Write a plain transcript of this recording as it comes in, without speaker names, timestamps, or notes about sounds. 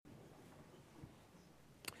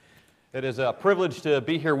It is a privilege to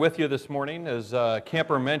be here with you this morning. As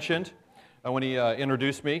Camper mentioned when he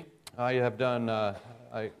introduced me, I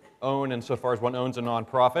own, insofar as one owns a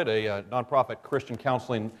nonprofit Christian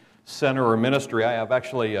counseling center or ministry. I have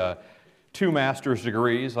actually 2 master's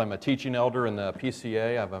degrees. I'm a teaching elder in the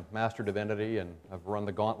PCA. I have a Master Divinity, and I've run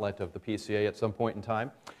the gauntlet of the PCA at some point in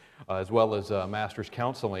time, as well as master's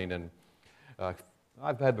counseling. And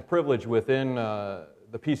I've had the privilege within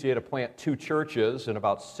the PCA to plant 2 churches, and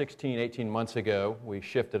about 18 months ago, we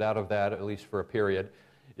shifted out of that, at least for a period,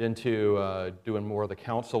 into doing more of the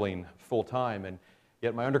counseling full-time. And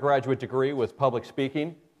yet my undergraduate degree was public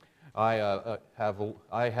speaking. I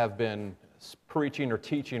have been preaching or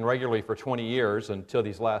teaching regularly for 20 years until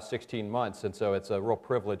these last 16 months, and so it's a real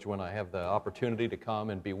privilege when I have the opportunity to come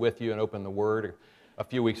and be with you and open the Word a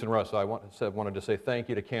few weeks in a row. So I wanted to say thank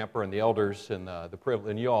you to Camper and the elders and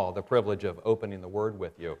y'all, the privilege of opening the Word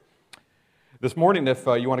with you. This morning, if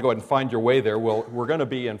you want to go ahead and find your way there, we're going to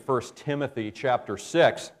be in 1 Timothy chapter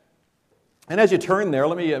 6. And as you turn there,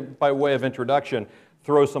 let me, by way of introduction,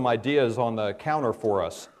 throw some ideas on the counter for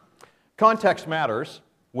us. Context matters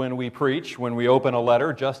when we preach, when we open a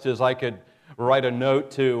letter, just as I could write a note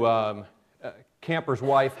to Camper's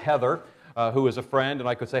wife, Heather, who is a friend, and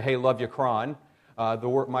I could say, hey, love you, Cron.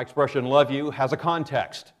 My expression, love you, has a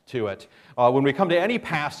context to it. When we come to any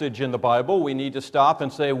passage in the Bible, we need to stop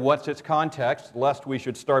and say, what's its context, lest we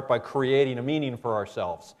should start by creating a meaning for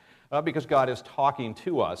ourselves, because God is talking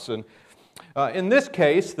to us. And in this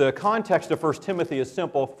case, the context of 1 Timothy is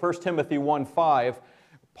simple. 1 Timothy 1:5,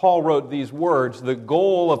 Paul wrote these words, the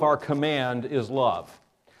goal of our command is love.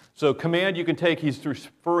 So command you can take, he's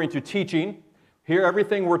referring to teaching. Here,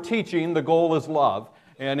 everything we're teaching, the goal is love.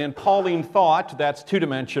 And in Pauline thought, that's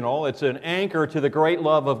two-dimensional. It's an anchor to the great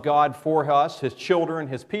love of God for us, His children,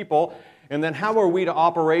 His people. And then how are we to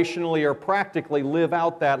operationally or practically live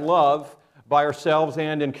out that love by ourselves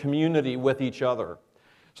and in community with each other?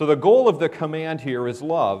 So the goal of the command here is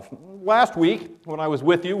love. Last week, when I was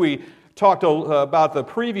with you, we talked about the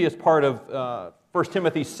previous part of 1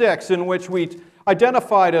 Timothy 6, in which we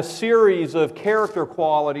identified a series of character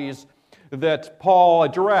qualities that Paul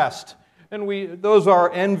addressed. And those are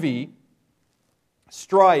envy,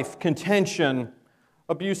 strife, contention,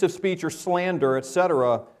 abusive speech or slander,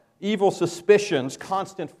 etc., evil suspicions,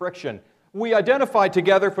 constant friction. We identified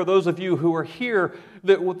together, for those of you who are here,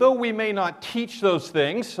 that though we may not teach those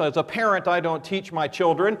things, as a parent I don't teach my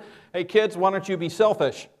children, hey kids, why don't you be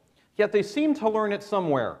selfish? Yet they seem to learn it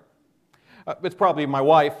somewhere. It's probably my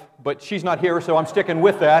wife, but she's not here, so I'm sticking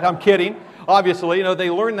with that. I'm kidding. Obviously, they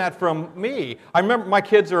learn that from me. I remember my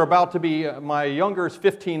kids are about to be, my younger is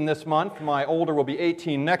 15 this month, my older will be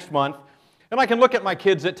 18 next month, and I can look at my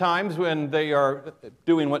kids at times when they are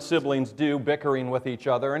doing what siblings do, bickering with each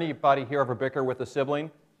other. Anybody here ever bicker with a sibling?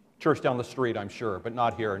 Church down the street, I'm sure, but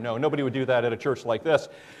not here. No, nobody would do that at a church like this.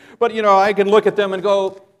 But, I can look at them and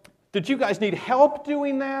go, did you guys need help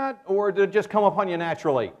doing that, or did it just come upon you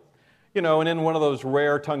naturally? And in one of those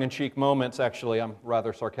rare tongue-in-cheek moments, actually, I'm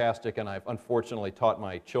rather sarcastic, and I've unfortunately taught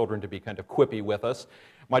my children to be kind of quippy with us.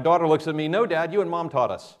 My daughter looks at me, no, Dad, you and Mom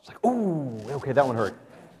taught us. It's like, ooh, okay, that one hurt.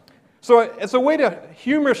 So it's a way to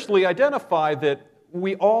humorously identify that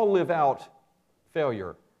we all live out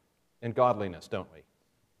failure in godliness, don't we?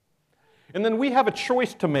 And then we have a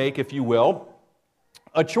choice to make, if you will,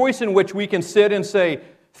 a choice in which we can sit and say,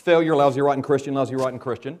 failure, lousy, rotten Christian, lousy, rotten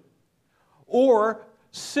Christian, or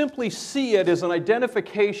simply see it as an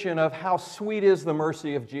identification of how sweet is the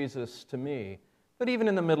mercy of Jesus to me, that even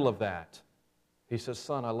in the middle of that, He says,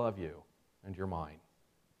 son, I love you, and you're mine.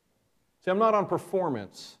 See, I'm not on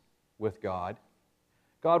performance with God.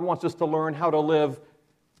 God wants us to learn how to live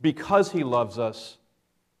because He loves us,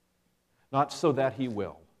 not so that He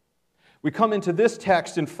will. We come into this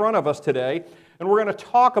text in front of us today, and we're going to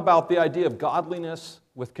talk about the idea of godliness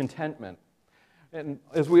with contentment. And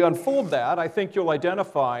as we unfold that, I think you'll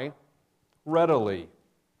identify readily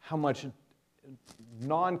how much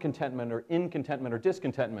non-contentment or incontentment or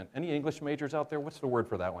discontentment. Any English majors out there? What's the word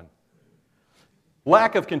for that one?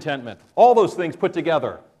 Lack of contentment. All those things put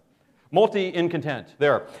together. Multi-incontent.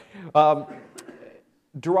 There.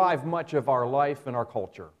 Drive much of our life and our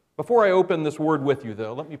culture. Before I open this word with you,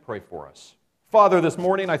 though, let me pray for us. Father, this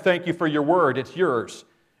morning I thank you for your word. It's yours.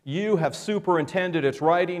 You have superintended its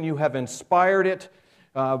writing. You have inspired it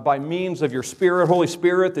by means of your Spirit, Holy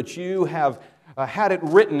Spirit, that you have had it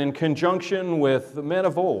written in conjunction with the men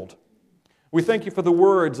of old. We thank you for the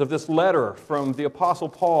words of this letter from the Apostle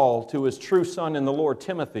Paul to his true son in the Lord,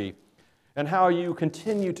 Timothy, and how you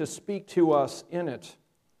continue to speak to us in it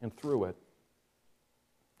and through it.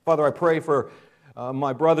 Father, I pray for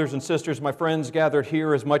My brothers and sisters, my friends gathered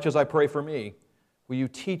here, as much as I pray for me, will you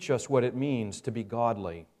teach us what it means to be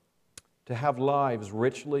godly, to have lives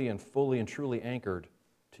richly and fully and truly anchored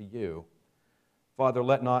to you. Father,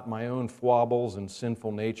 let not my own foibles and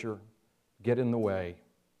sinful nature get in the way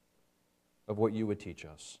of what you would teach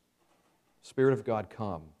us. Spirit of God,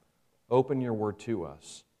 come. Open your word to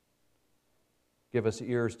us. Give us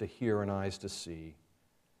ears to hear and eyes to see,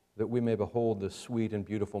 that we may behold the sweet and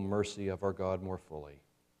beautiful mercy of our God more fully.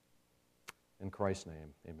 In Christ's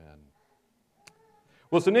name, amen.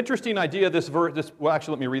 Well, it's an interesting idea, this verse. Well,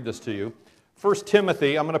 actually, let me read this to you. 1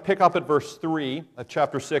 Timothy, I'm going to pick up at verse 3 of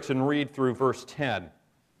chapter 6 and read through verse 10.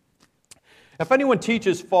 If anyone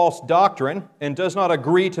teaches false doctrine and does not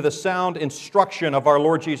agree to the sound instruction of our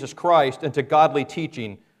Lord Jesus Christ and to godly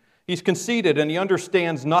teaching, he's conceited and he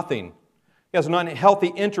understands nothing. He has an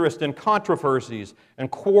unhealthy interest in controversies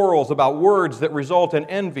and quarrels about words that result in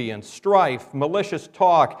envy and strife, malicious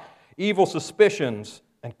talk, evil suspicions,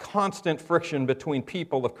 and constant friction between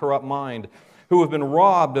people of corrupt mind who have been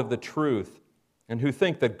robbed of the truth and who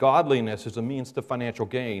think that godliness is a means to financial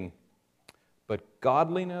gain. But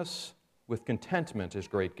godliness with contentment is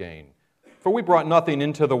great gain. For we brought nothing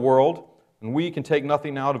into the world, and we can take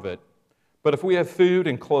nothing out of it. But if we have food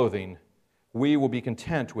and clothing, we will be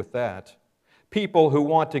content with that. People who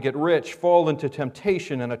want to get rich fall into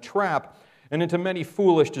temptation and a trap, and into many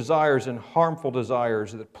foolish desires and harmful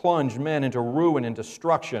desires that plunge men into ruin and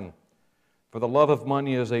destruction. For the love of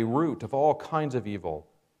money is a root of all kinds of evil.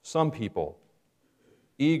 Some people,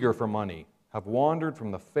 eager for money, have wandered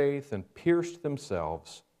from the faith and pierced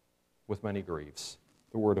themselves with many griefs.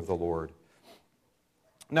 The word of the Lord.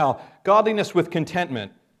 Now, godliness with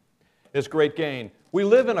contentment is great gain. We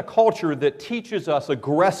live in a culture that teaches us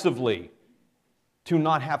aggressively to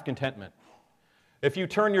not have contentment. If you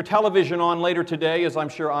turn your television on later today, as I'm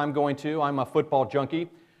sure I'm going to, I'm a football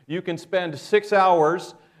junkie, you can spend 6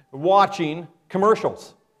 hours watching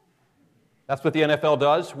commercials. That's what the NFL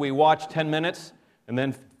does. We watch 10 minutes and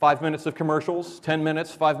then 5 minutes of commercials, 10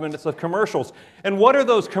 minutes, 5 minutes of commercials. And what are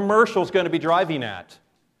those commercials going to be driving at?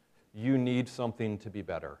 You need something to be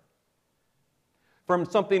better. From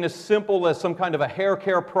something as simple as some kind of a hair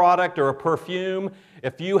care product or a perfume,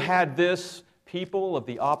 if you had this, people of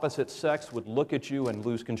the opposite sex would look at you and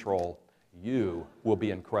lose control. You will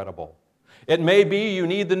be incredible. It may be you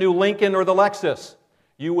need the new Lincoln or the Lexus.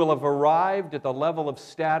 You will have arrived at the level of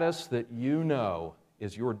status that you know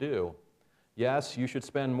is your due. Yes, you should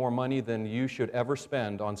spend more money than you should ever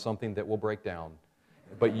spend on something that will break down.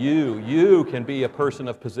 But you can be a person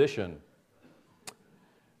of position.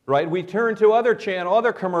 Right? We turn to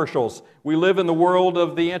other commercials. We live in the world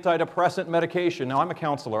of the antidepressant medication. Now, I'm a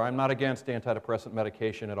counselor. I'm not against antidepressant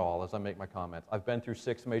medication at all, as I make my comments. I've been through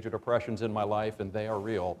 6 major depressions in my life, and they are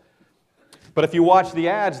real. But if you watch the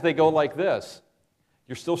ads, they go like this.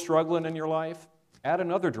 You're still struggling in your life? Add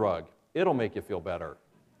another drug. It'll make you feel better.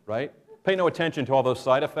 Right? Pay no attention to all those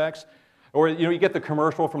side effects. Or, you get the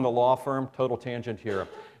commercial from the law firm, total tangent here.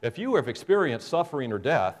 If you have experienced suffering or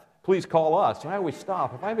death, please call us. And I always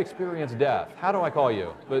stop. If I've experienced death, how do I call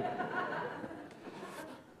you? But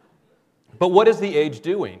what is the age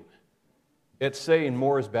doing? It's saying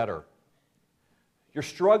more is better. You're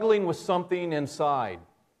struggling with something inside,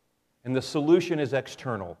 and the solution is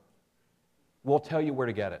external. We'll tell you where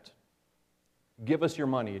to get it. Give us your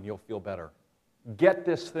money and you'll feel better. Get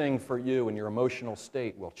this thing for you and your emotional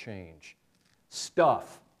state will change.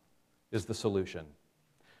 Stuff is the solution.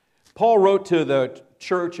 Paul wrote to the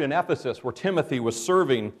church in Ephesus where Timothy was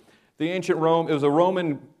serving. The ancient Rome, it was a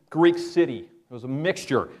Roman Greek city. It was a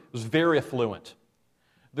mixture. It was very affluent.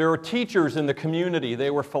 There were teachers in the community. They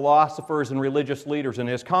were philosophers and religious leaders. And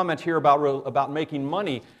his comment here about making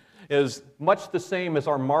money is much the same as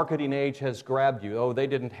our marketing age has grabbed you. Oh, they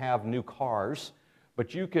didn't have new cars,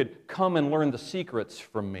 but you could come and learn the secrets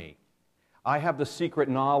from me. I have the secret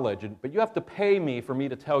knowledge, but you have to pay me for me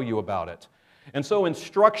to tell you about it. And so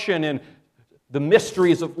instruction in the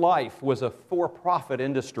mysteries of life was a for-profit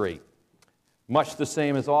industry, much the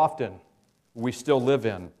same as often we still live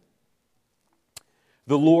in.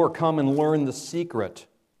 The lure, come and learn the secret.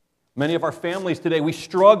 Many of our families today, we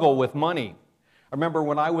struggle with money. I remember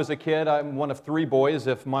when I was a kid, I'm one of 3 boys.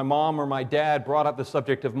 If my mom or my dad brought up the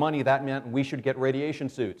subject of money, that meant we should get radiation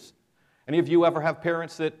suits. Any of you ever have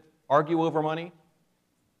parents that argue over money?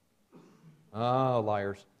 Oh,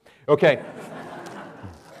 liars. Okay.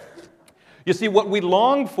 You see, what we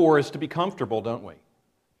long for is to be comfortable, don't we?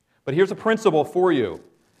 But here's a principle for you.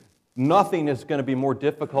 Nothing is going to be more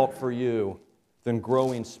difficult for you than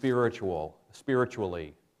growing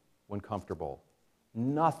spiritually when comfortable.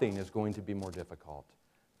 Nothing is going to be more difficult.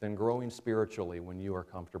 than growing spiritually when you are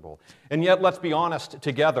comfortable. And yet, let's be honest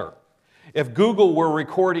together. If Google were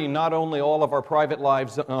recording not only all of our private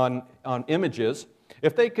lives on images,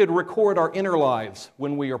 if they could record our inner lives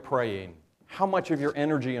when we are praying, how much of your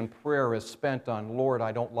energy in prayer is spent on, Lord,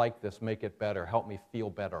 I don't like this, make it better, help me feel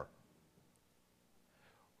better?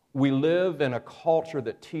 We live in a culture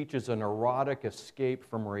that teaches a neurotic escape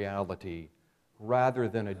from reality rather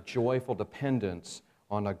than a joyful dependence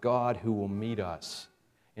on a God who will meet us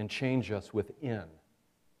and change us within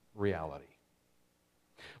reality.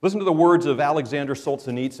 Listen to the words of Alexander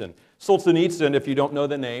Solzhenitsyn. Solzhenitsyn, if you don't know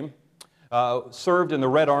the name, served in the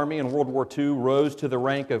Red Army in World War II, rose to the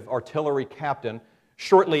rank of artillery captain.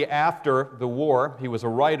 Shortly after the war, he was a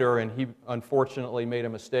writer, and he unfortunately made a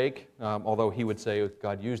mistake, although he would say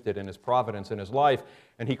God used it in his providence in his life,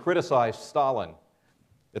 and he criticized Stalin.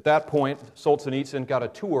 At that point, Solzhenitsyn got a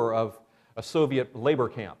tour of a Soviet labor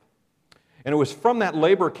camp. And it was from that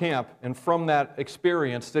labor camp and from that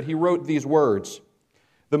experience that he wrote these words: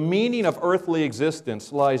 "The meaning of earthly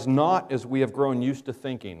existence lies not, as we have grown used to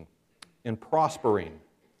thinking, in prospering,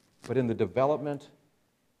 but in the development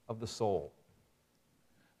of the soul."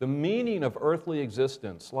 The meaning of earthly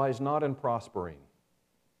existence lies not in prospering,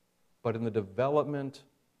 but in the development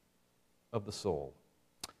of the soul.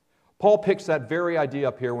 Paul picks that very idea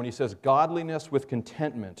up here when he says, "Godliness with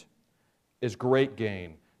contentment is great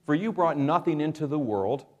gain. For you brought nothing into the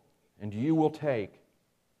world, and you will take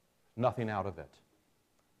nothing out of it."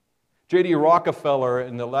 J.D. Rockefeller,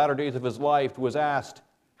 in the latter days of his life, was asked,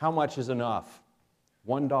 "How much is enough?"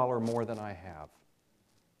 $1 more than I have.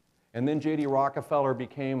 And then J.D. Rockefeller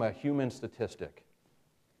became a human statistic.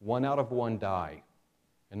 1 out of 1 die,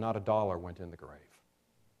 and not a dollar went in the grave.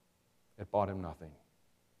 It bought him nothing.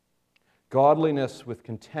 Godliness with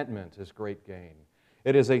contentment is great gain.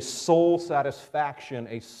 It is a soul satisfaction,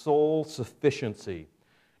 a soul sufficiency.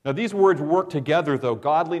 Now, these words work together, though.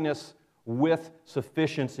 Godliness with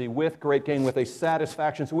sufficiency, with great gain, with a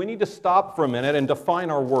satisfaction. So we need to stop for a minute and define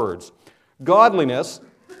our words. Godliness,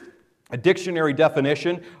 a dictionary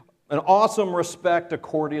definition, an awesome respect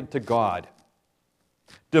accorded to God.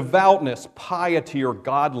 Devoutness, piety, or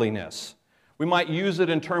godliness. We might use it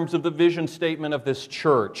in terms of the vision statement of this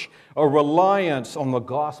church, a reliance on the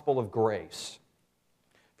gospel of grace.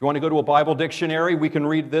 If you want to go to a Bible dictionary, we can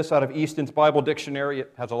read this out of Easton's Bible Dictionary.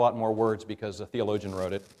 It has a lot more words because a theologian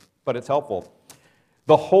wrote it, but it's helpful.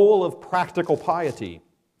 The whole of practical piety.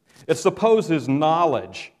 It supposes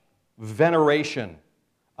knowledge, veneration,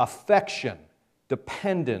 affection,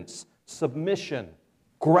 dependence, submission,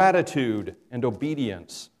 gratitude, and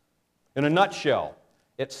obedience. In a nutshell,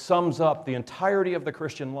 it sums up the entirety of the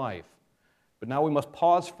Christian life. But now we must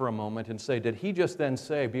pause for a moment and say, did he just then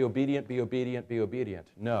say, be obedient, be obedient, be obedient?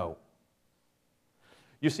 No.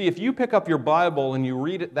 You see, if you pick up your Bible and you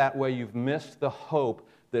read it that way, you've missed the hope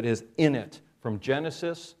that is in it from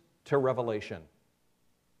Genesis to Revelation.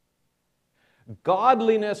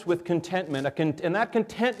 Godliness with contentment, and that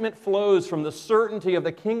contentment flows from the certainty of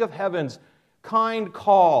the King of Heaven's kind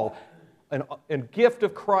call and gift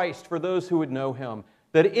of Christ for those who would know Him.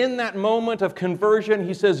 That in that moment of conversion,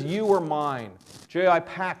 He says, "You are mine." J.I.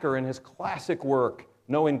 Packer, in his classic work,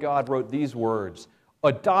 Knowing God, wrote these words: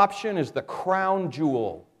 "Adoption is the crown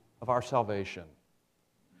jewel of our salvation."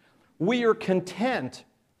 We are content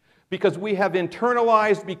because we have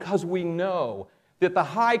internalized, because we know that the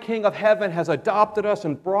high King of Heaven has adopted us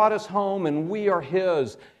and brought us home, and we are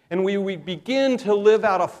His. And we begin to live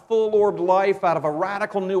out a full-orbed life out of a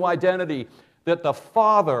radical new identity that the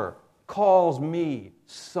Father calls me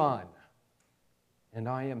Son, and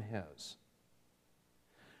I am His.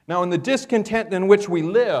 Now, in the discontent in which we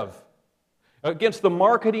live, against the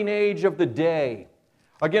marketing age of the day,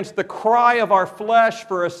 against the cry of our flesh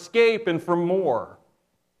for escape and for more,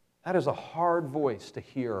 that is a hard voice to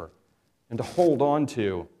hear and to hold on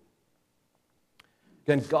to.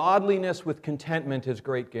 Again, godliness with contentment is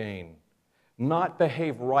great gain. Not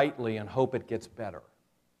behave rightly and hope it gets better.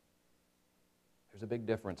 There's a big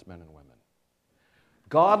difference, men and women.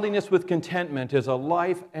 Godliness with contentment is a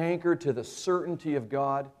life anchored to the certainty of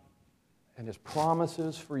God and His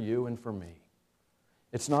promises for you and for me.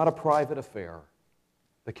 It's not a private affair.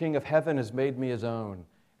 The King of Heaven has made me His own,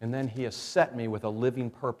 and then He has set me with a living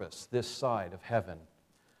purpose this side of heaven,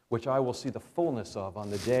 which I will see the fullness of on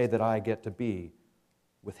the day that I get to be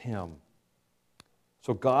with Him.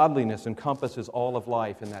 So godliness encompasses all of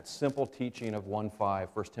life in that simple teaching of 1:5,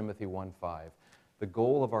 1 Timothy 1:5. The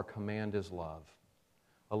goal of our command is love.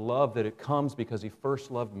 A love that it comes because He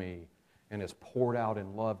first loved me and is poured out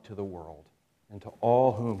in love to the world and to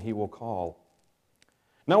all whom He will call.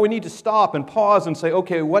 Now we need to stop and pause and say,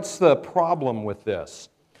 okay, what's the problem with this?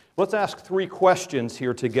 Let's ask three questions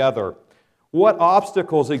here together. What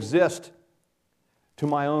obstacles exist to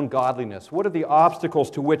my own godliness? What are the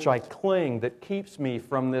obstacles to which I cling that keeps me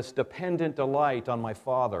from this dependent delight on my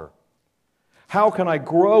Father? How can I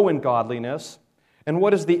grow in godliness? And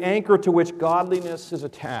what is the anchor to which godliness is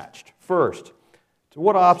attached? First, to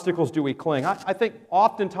what obstacles do we cling? I think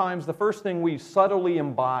oftentimes the first thing we subtly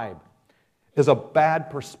imbibe is a bad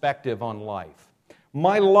perspective on life.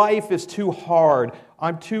 My life is too hard.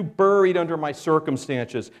 I'm too buried under my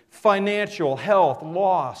circumstances. Financial, health,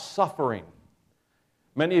 loss, suffering.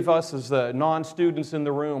 Many of us as the non-students in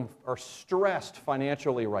the room are stressed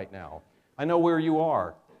financially right now. I know where you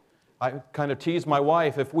are. I kind of tease my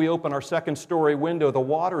wife, if we open our second-story window, the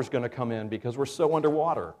water's going to come in because we're so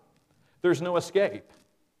underwater. There's no escape.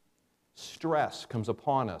 Stress comes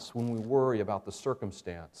upon us when we worry about the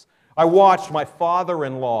circumstance. I watched my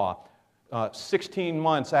father-in-law 16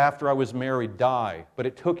 months after I was married die, but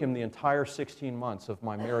it took him the entire 16 months of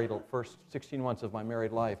my married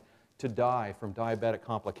life to die from diabetic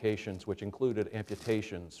complications, which included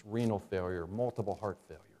amputations, renal failure, multiple heart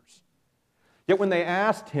failures. Yet when they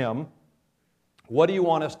asked him, what do you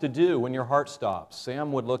want us to do when your heart stops?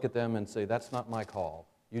 Sam would look at them and say, that's not my call.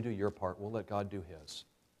 You do your part. We'll let God do His.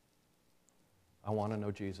 I want to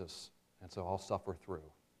know Jesus, and so I'll suffer through.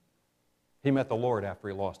 He met the Lord after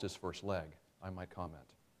he lost his first leg, I might comment.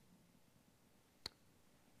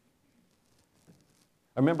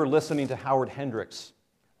 I remember listening to Howard Hendricks.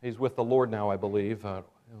 He's with the Lord now, I believe.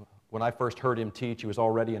 When I first heard him teach, he was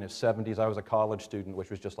already in his 70s. I was a college student, which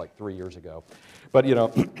was just like 3 years ago. But,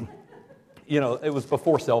 it was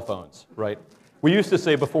before cell phones, right? We used to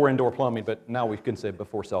say before indoor plumbing, but now we can say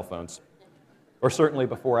before cell phones. Or certainly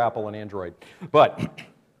before Apple and Android. But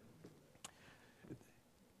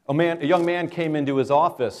a young man came into his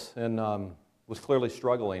office and was clearly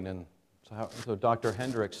struggling. And so Dr.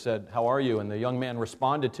 Hendricks said, how are you? And the young man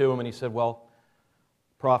responded to him, and he said, well,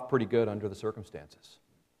 Prof, pretty good under the circumstances.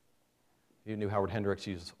 You knew Howard Hendricks,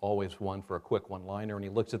 he's always one for a quick one-liner, and he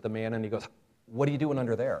looks at the man and he goes, what are you doing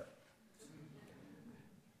under there?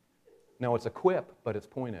 Now, it's a quip, but it's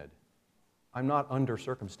pointed. I'm not under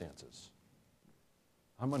circumstances.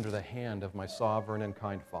 I'm under the hand of my sovereign and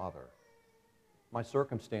kind Father. My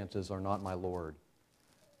circumstances are not my Lord.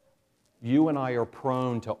 You and I are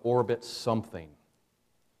prone to orbit something.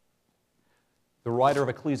 The writer of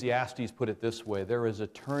Ecclesiastes put it this way, there is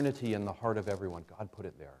eternity in the heart of everyone. God put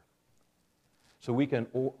it there. So we can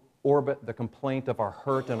orbit the complaint of our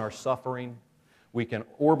hurt and our suffering. We can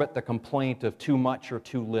orbit the complaint of too much or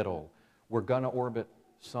too little. We're going to orbit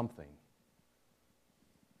something.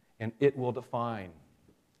 And it will define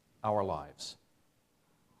our lives.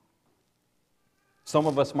 Some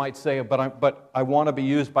of us might say, but I want to be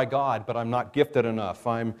used by God, but I'm not gifted enough.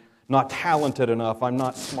 I'm not talented enough. I'm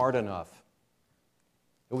not smart enough.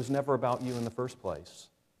 It was never about you in the first place.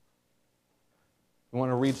 We want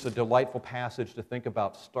to read a delightful passage to think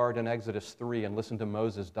about. Start in Exodus 3 and listen to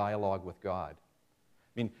Moses' dialogue with God.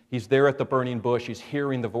 I mean, he's there at the burning bush. He's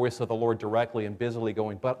hearing the voice of the Lord directly and busily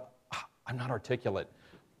going, but I'm not articulate.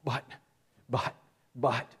 But.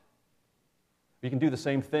 You can do the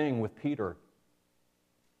same thing with Peter.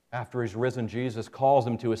 After he's risen, Jesus calls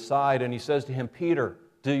him to his side and he says to him, Peter,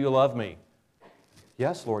 do you love me?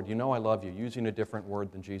 Yes, Lord, you know I love you, using a different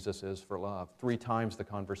word than Jesus is for love. 3 times the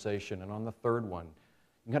conversation, and on the third one,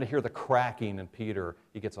 you got to hear the cracking in Peter.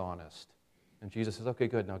 He gets honest. And Jesus says, okay,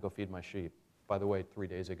 good, now go feed my sheep. By the way, 3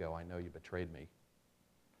 days ago, I know you betrayed me.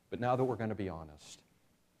 But now that we're going to be honest,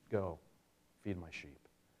 go, feed my sheep.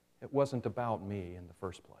 It wasn't about me in the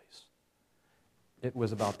first place. It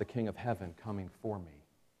was about the King of Heaven coming for me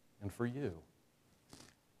and for you.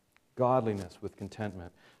 Godliness with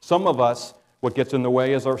contentment. Some of us, what gets in the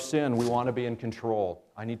way is our sin. We want to be in control.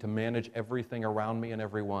 I need to manage everything around me and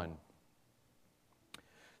everyone.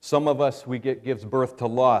 Some of us, gives birth to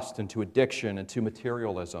lust and to addiction and to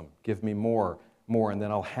materialism. Give me more, and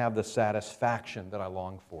then I'll have the satisfaction that I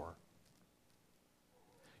long for.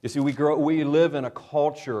 You see, we live in a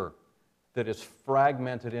culture that is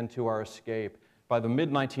fragmented into our escape. By the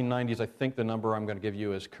mid-1990s, I think the number I'm going to give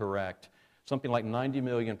you is correct. Something like 90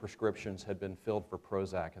 million prescriptions had been filled for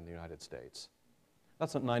Prozac in the United States.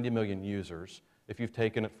 That's not 90 million users. If you've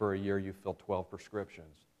taken it for a year, you've filled 12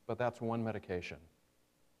 prescriptions. But that's one medication.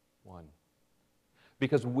 One.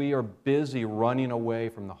 Because we are busy running away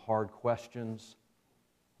from the hard questions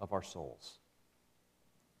of our souls.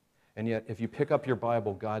 And yet, if you pick up your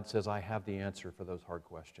Bible, God says, I have the answer for those hard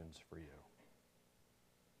questions for you.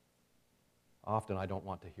 Often I don't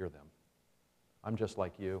want to hear them. I'm just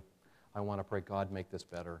like you. I want to pray, God, make this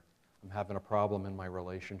better. I'm having a problem in my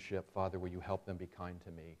relationship. Father, will you help them be kind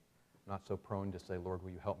to me? not so prone to say, Lord,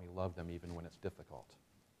 will you help me love them even when it's difficult?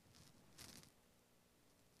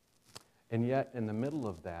 And yet, in the middle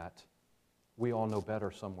of that, we all know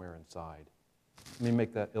better somewhere inside. Let me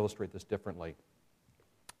illustrate this differently.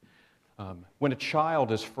 When a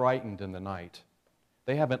child is frightened in the night,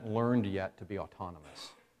 they haven't learned yet to be autonomous.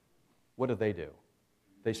 What do?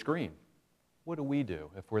 They scream. What do we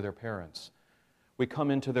do if we're their parents? We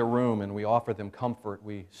come into their room and we offer them comfort.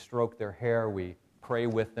 We stroke their hair, we pray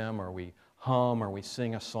with them, or we hum, or we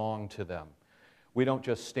sing a song to them. We don't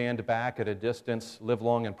just stand back at a distance, live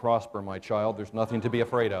long and prosper, my child, there's nothing to be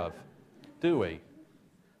afraid of. Do we?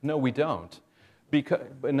 No, we don't.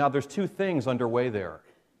 Now, there's two things underway there.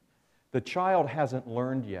 The child hasn't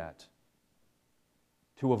learned yet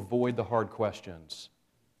to avoid the hard questions.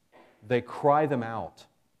 They cry them out,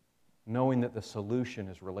 knowing that the solution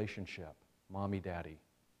is relationship, mommy, daddy.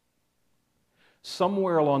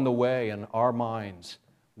 Somewhere along the way in our minds,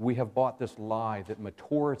 we have bought this lie that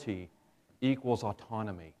maturity equals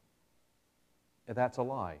autonomy. And that's a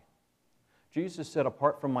lie. Jesus said,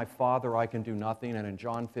 apart from my Father, I can do nothing. And in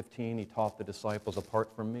John 15, he taught the disciples,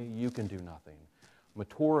 apart from me, you can do nothing.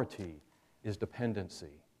 Maturity is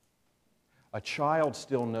dependency. A child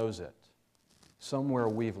still knows it. Somewhere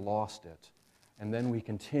we've lost it. And then we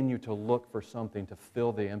continue to look for something to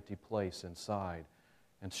fill the empty place inside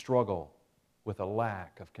and struggle with a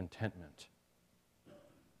lack of contentment.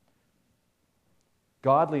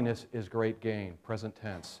 Godliness is great gain, present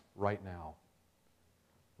tense, right now.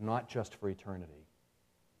 Not just for eternity.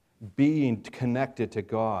 Being connected to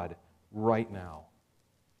God right now.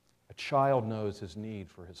 A child knows his need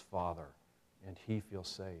for his father, and he feels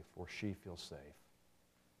safe, or she feels safe,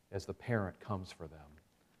 as the parent comes for them.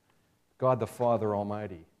 God the Father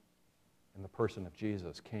Almighty, in the person of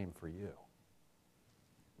Jesus, came for you.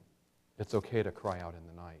 It's okay to cry out in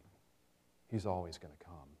the night. He's always going to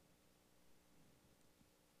come.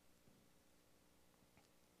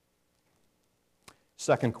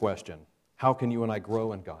 Second question, how can you and I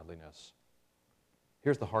grow in godliness?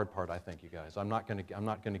 Here's the hard part, I think, you guys. I'm not going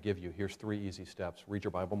to give you, here's 3 easy steps. Read your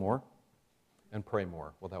Bible more and pray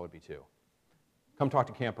more. Well, that would be 2. Come talk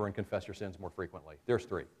to Camper and confess your sins more frequently. There's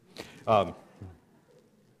 3.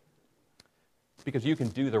 Because you can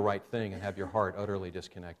do the right thing and have your heart utterly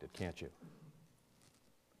disconnected, can't you?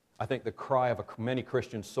 I think the cry of many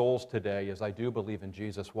Christian souls today is, I do believe in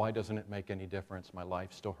Jesus. Why doesn't it make any difference? My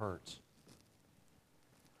life still hurts.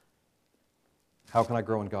 How can I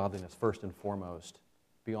grow in godliness? First and foremost,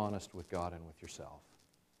 be honest with God and with yourself.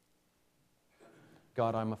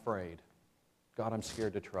 God, I'm afraid. God, I'm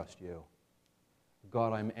scared to trust you.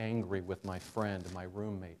 God, I'm angry with my friend, my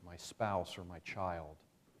roommate, my spouse, or my child.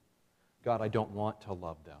 God, I don't want to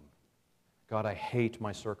love them. God, I hate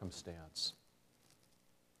my circumstance.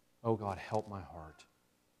 Oh God, help my heart.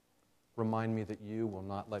 Remind me that you will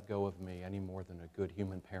not let go of me any more than a good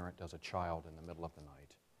human parent does a child in the middle of the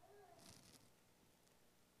night.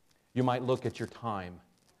 You might look at your time.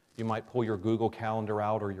 You might pull your Google Calendar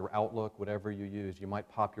out or your Outlook, whatever you use. You might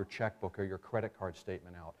pop your checkbook or your credit card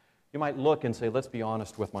statement out. You might look and say, let's be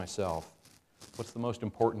honest with myself. What's the most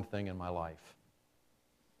important thing in my life?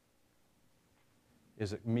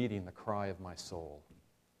 Is it meeting the cry of my soul?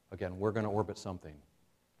 Again, we're going to orbit something.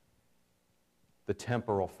 The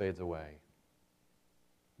temporal fades away.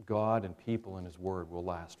 God and people and His Word will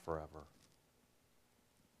last forever.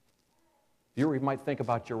 You might think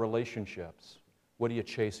about your relationships. What are you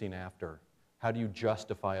chasing after? How do you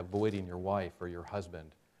justify avoiding your wife or your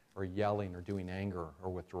husband, or yelling or doing anger or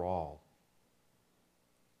withdrawal?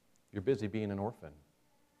 You're busy being an orphan.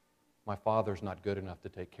 My father's not good enough to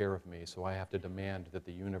take care of me, so I have to demand that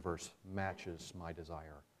the universe matches my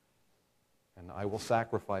desire. And I will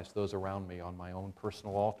sacrifice those around me on my own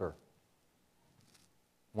personal altar,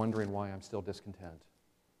 wondering why I'm still discontent.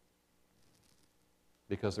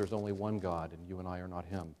 Because there's only one God, and you and I are not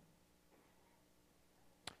Him.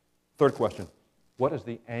 Third question, what is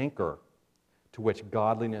the anchor to which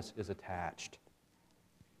godliness is attached?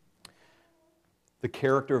 The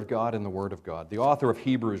character of God and the Word of God. The author of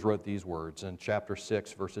Hebrews wrote these words in chapter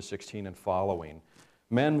 6, verses 16 and following.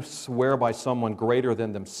 Men swear by someone greater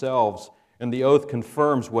than themselves, and the oath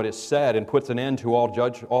confirms what is said and puts an end to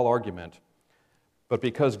all argument. But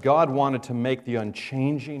because God wanted to make the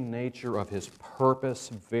unchanging nature of His purpose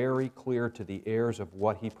very clear to the heirs of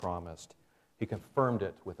what He promised, He confirmed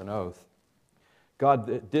it with an oath.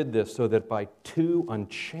 God did this so that by 2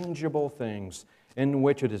 unchangeable things in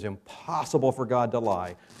which it is impossible for God to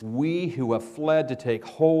lie, we who have fled to take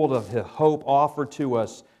hold of the hope offered to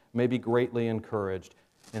us may be greatly encouraged.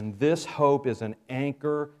 And this hope is an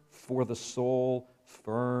anchor for the soul,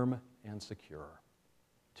 firm and secure.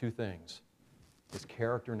 two things. His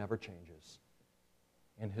character never changes,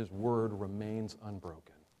 and His word remains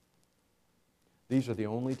unbroken. These are the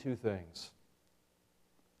only two things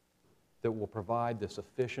that will provide the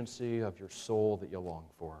sufficiency of your soul that you long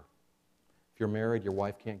for. If you're married, your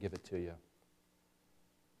wife can't give it to you.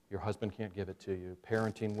 Your husband can't give it to you.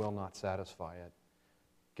 Parenting will not satisfy it.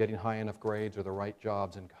 Getting high enough grades or the right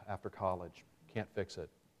jobs after college can't fix it.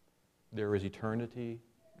 There is eternity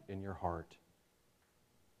in your heart.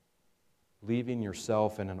 Leaving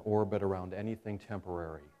yourself in an orbit around anything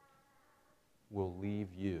temporary will leave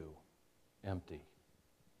you empty.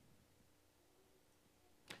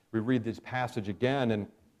 We read this passage again, and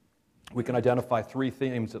we can identify three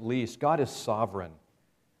themes at least. God is sovereign,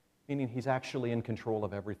 meaning He's actually in control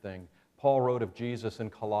of everything. Paul wrote of Jesus in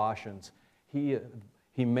Colossians, He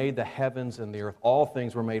made the heavens and the earth. All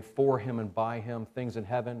things were made for Him and by Him, things in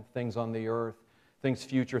heaven, things on the earth, things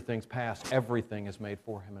future, things past. Everything is made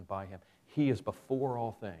for Him and by Him. He is before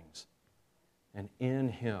all things, and in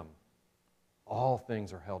Him all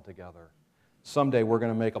things are held together. Someday we're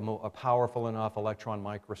going to make a powerful enough electron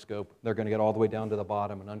microscope. They're going to get all the way down to the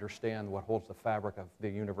bottom and understand what holds the fabric of the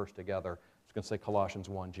universe together. It's going to say Colossians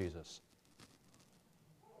 1, Jesus.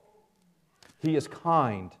 He is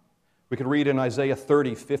kind. We could read in Isaiah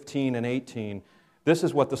 30, 15 and 18. This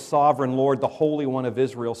is what the sovereign Lord, the Holy One of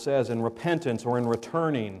Israel, says: in repentance or in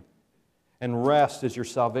returning, and rest is your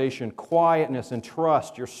salvation, quietness and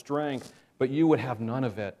trust your strength, but you would have none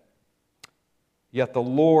of it. Yet the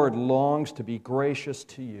Lord longs to be gracious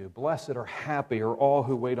to you. Blessed or happy are all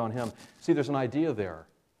who wait on Him. See, there's an idea there.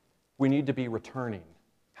 We need to be returning.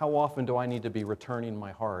 How often do I need to be returning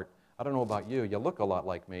my heart? I don't know about you. You look a lot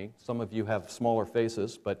like me. Some of you have smaller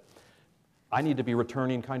faces, but I need to be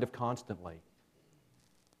returning kind of constantly.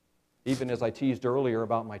 Even as I teased earlier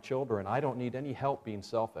about my children, I don't need any help being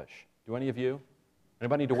selfish. Do any of you?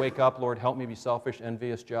 Anybody need to wake up, Lord, help me be selfish,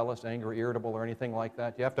 envious, jealous, angry, irritable, or anything like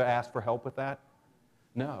that? Do you have to ask for help with that?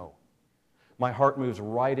 No. My heart moves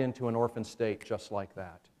right into an orphan state just like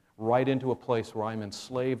that. Right into a place where I'm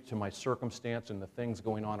enslaved to my circumstance and the things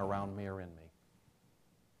going on around me or in me.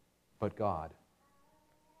 But God.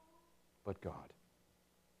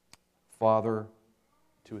 Father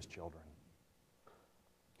to His children.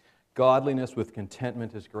 Godliness with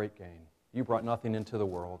contentment is great gain. You brought nothing into the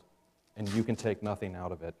world, and you can take nothing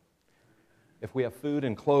out of it. If we have food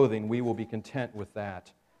and clothing, we will be content with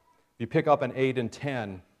that. If you pick up in 8 and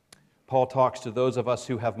 10, Paul talks to those of us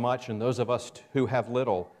who have much and those of us who have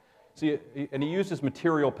little. See, and he uses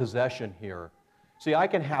material possession here. See, I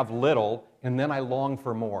can have little, and then I long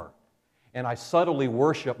for more. And I subtly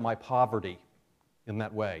worship my poverty in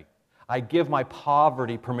that way. I give my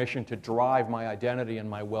poverty permission to drive my identity and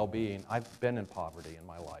my well-being. I've been in poverty in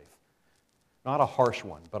my life. Not a harsh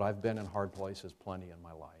one, but I've been in hard places plenty in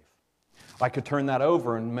my life. I could turn that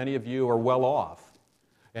over, and many of you are well off.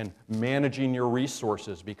 And managing your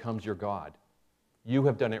resources becomes your God. You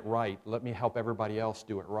have done it right. Let me help everybody else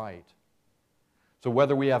do it right. So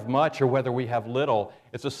whether we have much or whether we have little,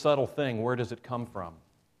 it's a subtle thing. Where does it come from?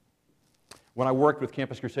 When I worked with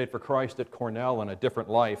Campus Crusade for Christ at Cornell in a different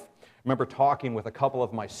life, I remember talking with a couple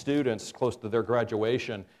of my students close to their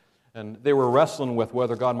graduation, and they were wrestling with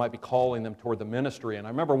whether God might be calling them toward the ministry. And I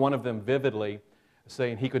remember one of them vividly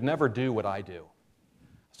saying he could never do what I do.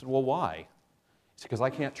 I said, well, why? He said, because I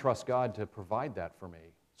can't trust God to provide that for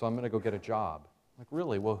me, so I'm going to go get a job. I'm like,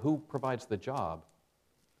 really? Well, who provides the job?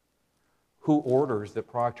 Who orders that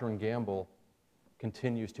Procter & Gamble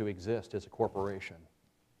continues to exist as a corporation?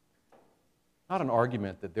 Not an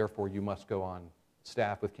argument that therefore you must go on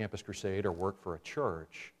staff with Campus Crusade or work for a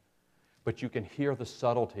church, but you can hear the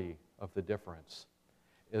subtlety of the difference,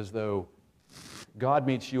 as though God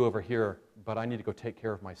meets you over here, but I need to go take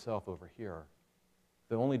care of myself over here.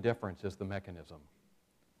 The only difference is the mechanism.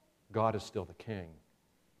 God is still the King,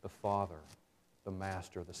 the Father, the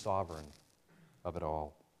Master, the Sovereign of it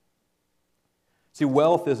all. See,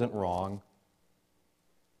 wealth isn't wrong.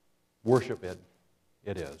 Worship it.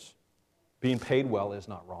 It is. Being paid well is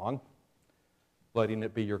not wrong. Letting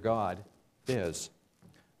it be your God is.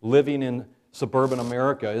 Living in suburban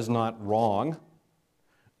America is not wrong.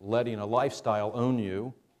 Letting a lifestyle own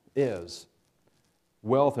you is.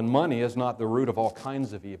 Wealth and money is not the root of all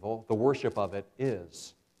kinds of evil. The worship of it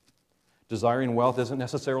is. Desiring wealth isn't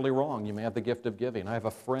necessarily wrong. You may have the gift of giving. I have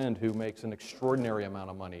a friend who makes an extraordinary amount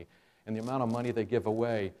of money, and the amount of money they give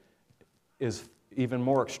away is even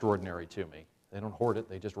more extraordinary to me. They don't hoard it,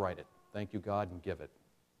 they just write it. Thank you, God, and give it.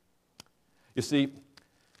 You see,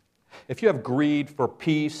 if you have greed for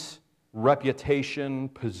peace, reputation,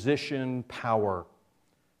 position, power,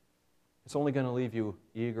 it's only going to leave you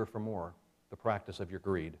eager for more. the practice of your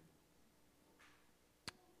greed.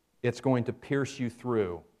 It's going to pierce you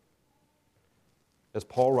through. As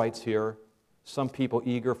Paul writes here, some people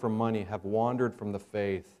eager for money have wandered from the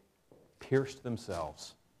faith, pierced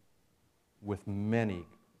themselves with many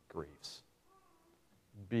griefs,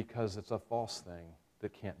 because it's a false thing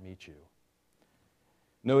that can't meet you.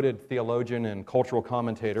 Noted theologian and cultural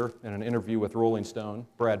commentator in an interview with Rolling Stone,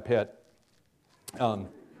 Brad Pitt,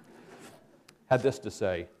 had this to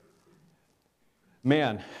say: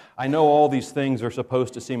 "Man, I know all these things are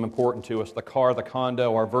supposed to seem important to us, the car, the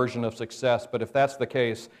condo, our version of success, but if that's the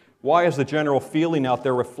case, why is the general feeling out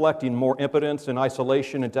there reflecting more impotence and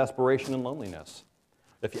isolation and desperation and loneliness?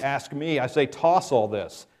 If you ask me, I say toss all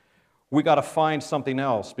this. We got to find something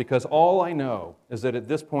else, because all I know is that at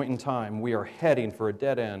this point in time, we are heading for a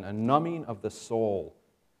dead end, a numbing of the soul,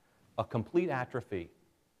 a complete atrophy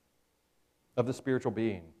of the spiritual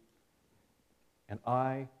being. And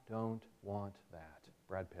I don't want that."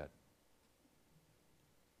 Brad Pitt.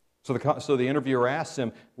 So the interviewer asks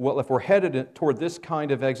him, well, if we're headed toward this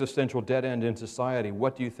kind of existential dead end in society,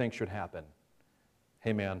 what do you think should happen?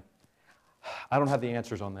 Hey man, I don't have the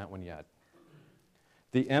answers on that one yet.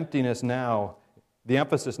 The emphasis now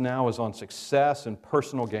is on success and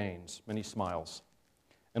personal gains. And he smiles.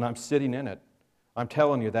 And I'm sitting in it. I'm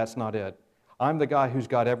telling you that's not it. I'm the guy who's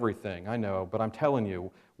got everything, I know, but I'm telling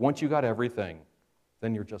you, once you got everything,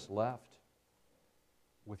 then you're just left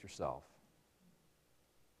with yourself.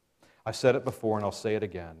 I've said it before and I'll say it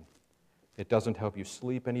again. It doesn't help you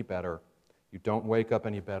sleep any better. You don't wake up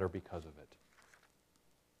any better because of it.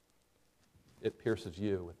 It pierces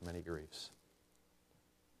you with many griefs.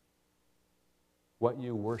 What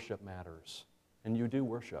you worship matters, and you do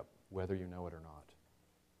worship, whether you know it or not.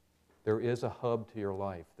 There is a hub to your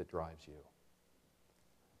life that drives you.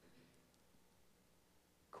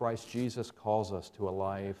 Christ Jesus calls us to a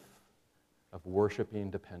life of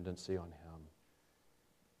worshiping dependency on Him.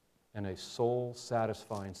 And a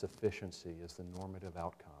soul-satisfying sufficiency is the normative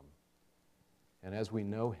outcome. And as we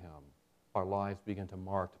know Him, our lives begin to be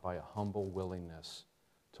marked by a humble willingness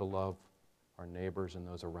to love our neighbors and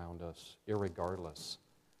those around us, irregardless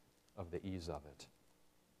of the ease of it.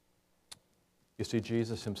 You see,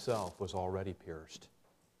 Jesus Himself was already pierced,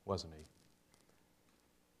 wasn't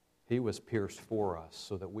He? He was pierced for us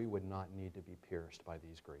so that we would not need to be pierced by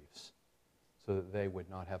these griefs, so that they would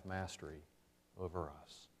not have mastery over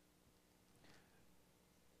us.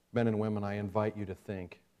 Men and women, I invite you to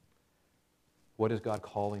think, what is God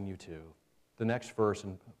calling you to? The next verse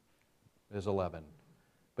is 11.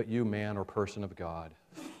 But you, man or person of God,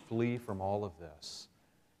 flee from all of this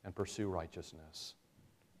and pursue righteousness.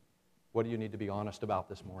 What do you need to be honest about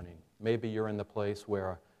this morning? Maybe you're in the place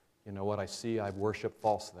where, you know what, I see I've worshiped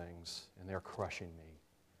false things and they're crushing me.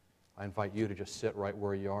 I invite you to just sit right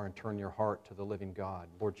where you are and turn your heart to the living God.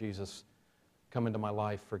 Lord Jesus, come into my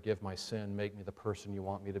life, forgive my sin, make me the person you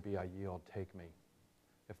want me to be, I yield, take me.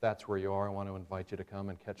 If that's where you are, I want to invite you to come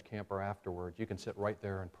and catch Camper afterwards. You can sit right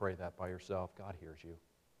there and pray that by yourself. God hears you.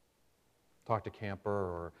 Talk to Camper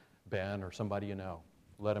or Ben or somebody you know.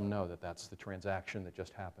 Let them know that that's the transaction that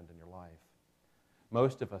just happened in your life.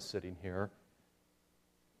 Most of us sitting here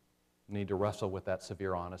need to wrestle with that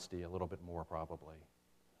severe honesty a little bit more probably.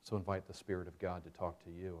 So invite the Spirit of God to talk to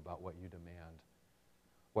you about what you demand,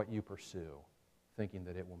 what you pursue, thinking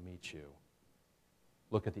that it will meet you.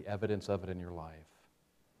 Look at the evidence of it in your life.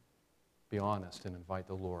 Be honest and invite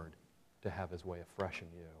the Lord to have His way afresh in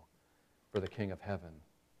you. For the King of Heaven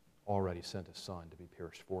already sent His Son to be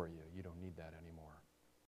pierced for you. You don't need that anymore.